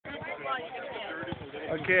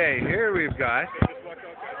Okay, here we've got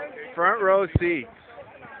front row seats.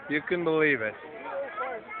 You can believe it.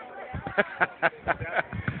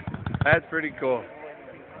 That's pretty cool.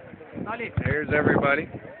 Here's everybody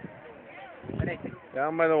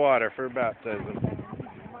down by the water for baptism.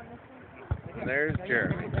 And there's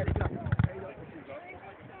Jeremy.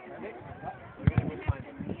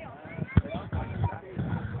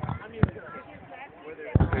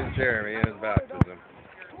 Here's Jeremy in his baptism.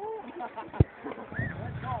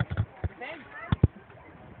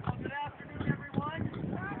 Good afternoon, everyone.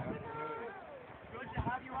 Good to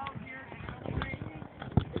have you out here celebrating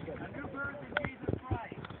a new birth in Jesus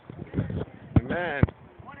Christ. Amen.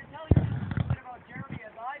 I want to tell you just a little bit about Jeremy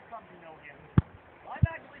as I've come to know him. I've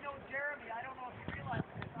actually known Jeremy, I don't know if you realize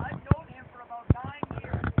this, I've known him for about 9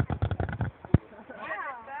 years. He and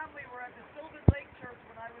his family were at the Sylvan Lake Church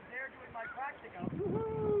when I was there doing my practicum.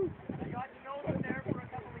 I got to know them there for a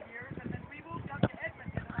couple of years, and then we moved up to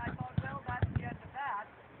Edmonton, and I thought, well, that's the end of that.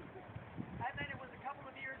 And then it was a couple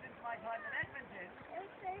of years into my time in Edmonton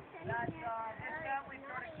that his family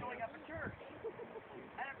started showing up at church.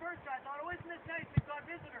 And at first I thought, oh, isn't this nice? We've got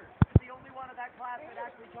visitors. I'm the only one of that class that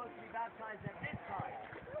actually chose to be baptized at this time.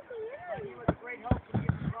 And he was a great help to me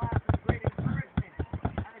in the class, and a great encouragement,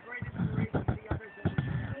 and a great inspiration to the others that were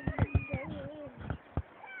there.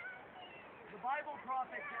 The Bible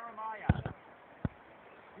prophet Jeremiah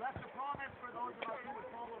left a promise for those of us who would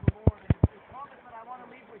follow the Lord, and it's a promise that I want to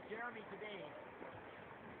leave with Jeremy today.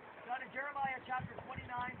 It's found in Jeremiah chapter 29,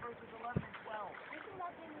 verses 11 and 12.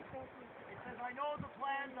 It says, I know the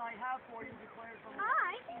plans I have for you, declares the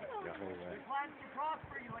Lord. The plans to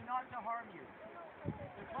prosper you and not to harm you.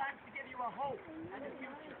 The plans to give you a hope and a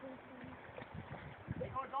future. It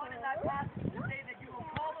goes on in that passage to say that you will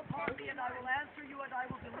call upon me and I will answer you and I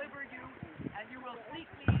will deliver you, and you will seek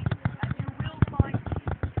me and you will find me.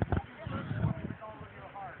 With all of your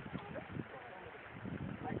heart.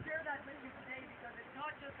 I share that with you today because it's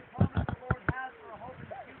not just a promise the Lord has for a hope in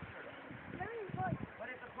the future, but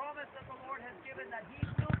it's a promise that the Lord has given that He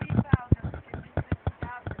will be found as we continue to seek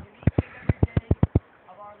after Him each and every day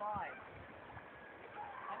of our lives.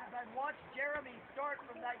 And as I watched Jeremy start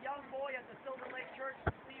from that young boy at the Silver Lake Church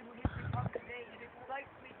to see who he's become today, it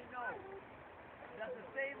excites me to know that the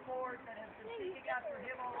same Lord that has been seeking after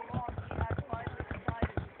him all along, He has finally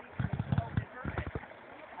decided to seek him himself in earnest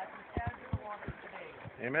as he stands in the waters today.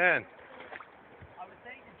 Amen. I was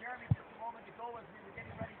saying to Jeremy just a moment ago as we were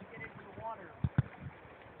getting ready to get into the water,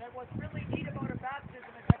 that what's really neat about a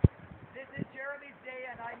baptism is that this is Jeremy's day,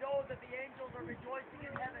 and I know that the angels are rejoicing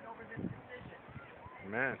in heaven over this decision.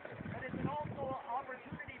 Amen. But it's also an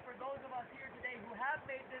opportunity for those of us here today who have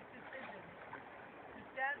made this decision to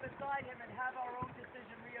stand beside him and have our own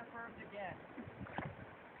decision reaffirmed again.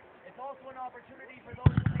 It's also an opportunity for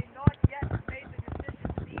those who may not yet have made the decision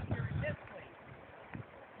to be here in this place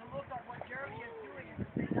to look at what Jeremy is doing and to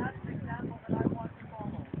say, that's an example that I want to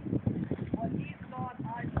follow. What he's thought,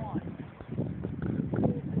 I want.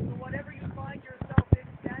 So whatever you find yourself in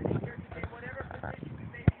standing here today, whatever position you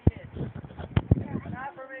may be in, an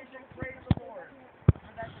affirmation, praise the Lord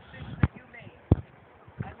for that decision that you made.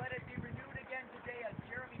 And let it be renewed again today as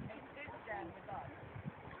Jeremy takes his stand with us.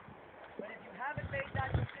 But if you haven't made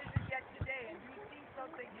that decision yet today, and you see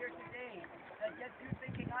something here today that gets you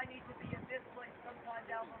thinking, I need to be in this place sometime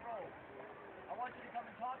down the road, I want you to come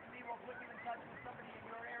and talk to me. We'll put you in touch with somebody in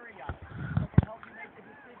your area that can help you make the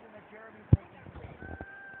decision that Jeremy's making today.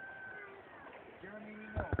 Jeremy, we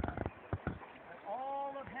know that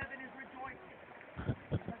all of heaven is rejoicing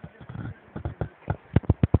because of this decision that you're making.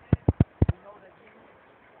 We know that you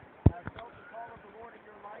have felt the call of the Lord in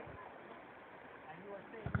your life, and you are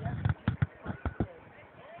saying yes to Jesus Christ today.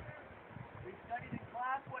 We've studied in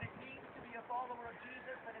class what it means to be a follower of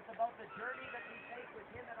Jesus, and it's about the journey that we take with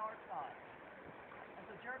Him at our side. And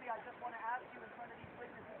so, Jeremy, I just want to ask you in front of these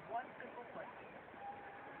witnesses one simple question.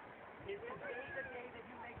 Is today the day that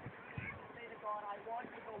you make the decision to say to God, I want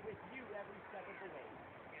to go with you every step of the way?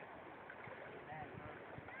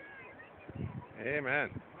 Amen.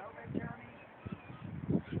 Well then, Jeremy,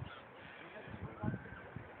 because of your love for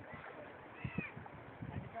Jesus,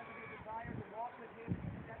 and because of your desire to walk with Him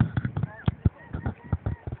and to step into the call of His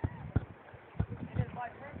it is my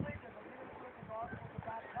privilege as a minister of the gospel to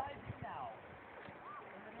baptize you now.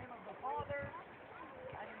 In the name of the Father,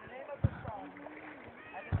 and in the name of the Son,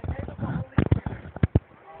 and in the name of the Holy Spirit.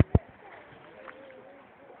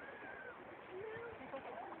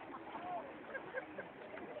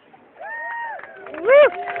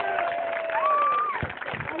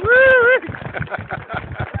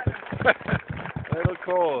 Little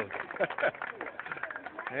cold.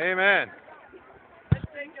 Amen. Let's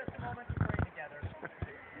take just a moment to pray together.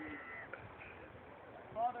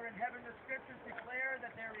 heaven, the scriptures declare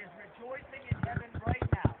that there is rejoicing in heaven right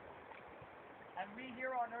now. And we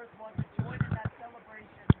here on earth want to join in that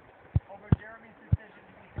celebration over Jeremy's decision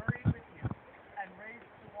to be buried with you and raised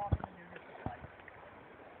to walk in the newness of life.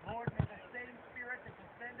 Lord, may the same Spirit that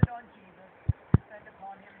descended on Jesus descend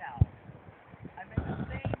upon him now. And may the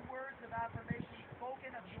same words of affirmation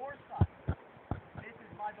spoken of your Son, "This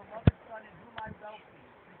is my beloved Son in whom I well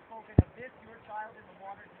please," be spoken of this, your child, in the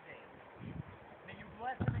water today. May you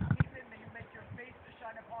bless him and keep him. May you make your face to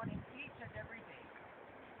shine upon him each and every day.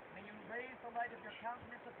 May you raise the light of your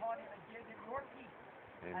countenance upon him and give him your peace.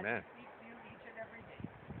 Amen. As he speaks to you each and every day.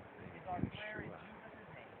 It is our prayer in Jesus'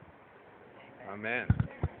 name. Amen.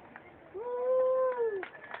 Amen. Woo!